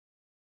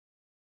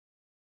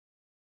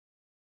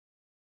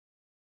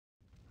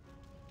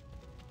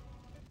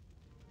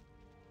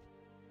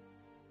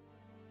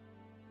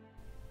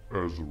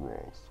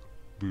Azeroth,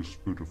 this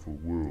pitiful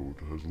world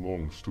has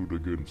long stood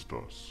against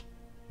us.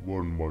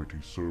 One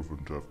mighty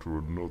servant after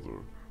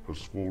another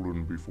has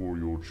fallen before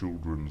your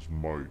children's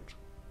might,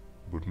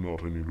 but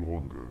not any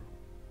longer.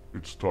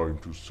 It's time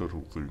to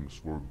settle things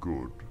for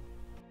good.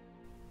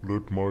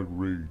 Let my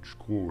rage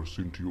course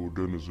into your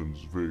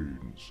denizens'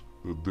 veins,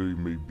 that they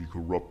may be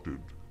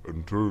corrupted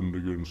and turned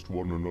against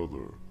one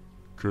another.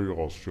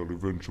 Chaos shall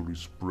eventually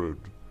spread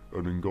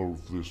and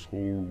engulf this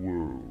whole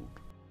world.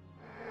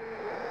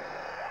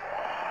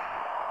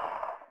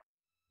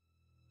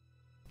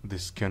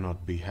 This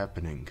cannot be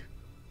happening.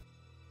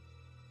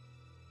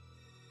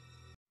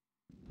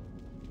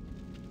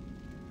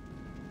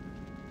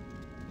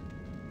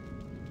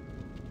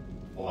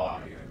 Why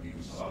have you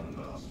summoned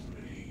us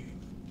to leave?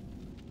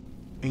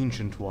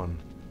 Ancient One,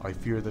 I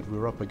fear that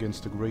we're up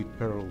against a great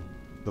peril.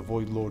 The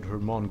Void Lord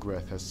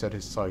Hurmongreth has set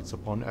his sights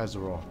upon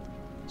Azeroth.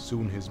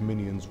 Soon his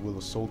minions will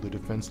assault the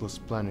defenseless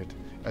planet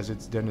as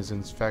its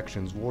denizens'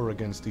 factions war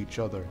against each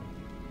other.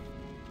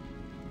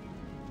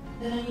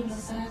 Then you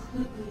must act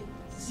quickly.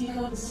 Seek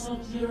out the son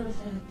of Zennoth.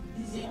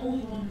 He's the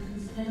only one who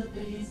can stand up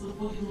against the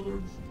Void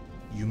Lord.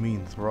 You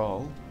mean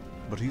Thrall?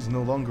 But he's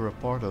no longer a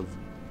part of...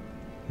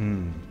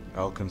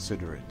 I'll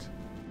consider it.